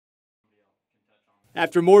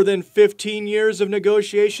After more than 15 years of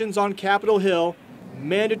negotiations on Capitol Hill,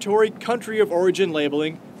 mandatory country of origin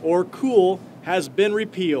labeling, or COOL, has been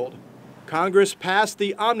repealed. Congress passed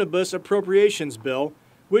the omnibus-appropriations bill,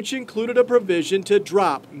 which included a provision to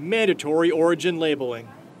drop mandatory origin labeling.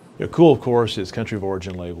 COOL, of course, is country of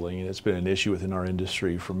origin labeling, and it's been an issue within our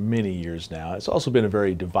industry for many years now. It's also been a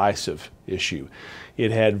very divisive issue.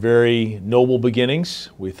 It had very noble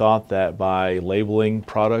beginnings. We thought that by labeling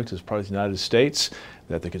product as product of the United States,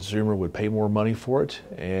 that the consumer would pay more money for it,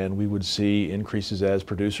 and we would see increases as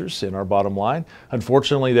producers in our bottom line.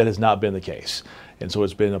 Unfortunately, that has not been the case. And so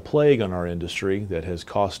it's been a plague on our industry that has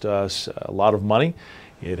cost us a lot of money.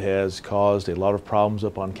 It has caused a lot of problems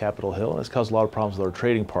up on Capitol Hill, and it's caused a lot of problems with our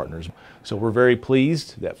trading partners. So we're very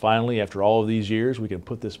pleased that finally, after all of these years, we can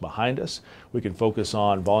put this behind us. We can focus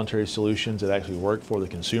on voluntary solutions that actually work for the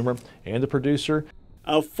consumer and the producer.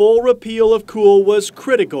 A full repeal of COOL was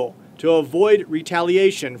critical to avoid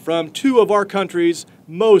retaliation from two of our country's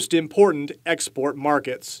most important export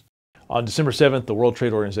markets. On December 7th, the World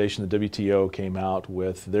Trade Organization, the WTO, came out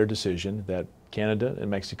with their decision that Canada and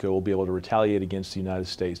Mexico will be able to retaliate against the United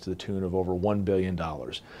States to the tune of over $1 billion.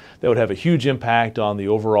 That would have a huge impact on the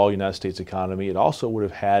overall United States economy. It also would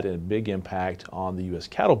have had a big impact on the U.S.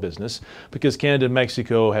 cattle business because Canada and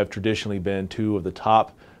Mexico have traditionally been two of the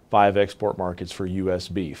top 5 export markets for U.S.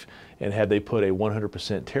 beef. And had they put a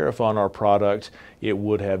 100% tariff on our product, it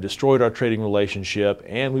would have destroyed our trading relationship,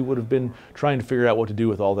 and we would have been trying to figure out what to do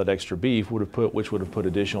with all that extra beef, which would have put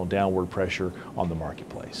additional downward pressure on the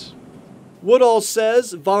marketplace. Woodall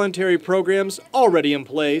says voluntary programs already in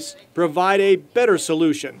place provide a better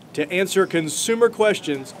solution to answer consumer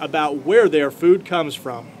questions about where their food comes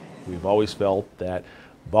from. We've always felt that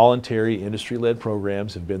voluntary industry-led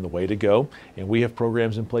programs have been the way to go, and we have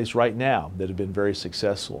programs in place right now that have been very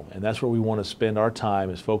successful, and that's where we want to spend our time,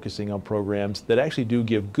 is focusing on programs that actually do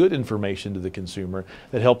give good information to the consumer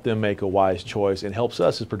that help them make a wise choice and helps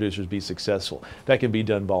us as producers be successful. That can be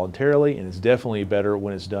done voluntarily, and it's definitely better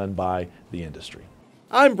when it's done by the industry.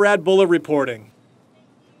 I'm Brad Buller reporting.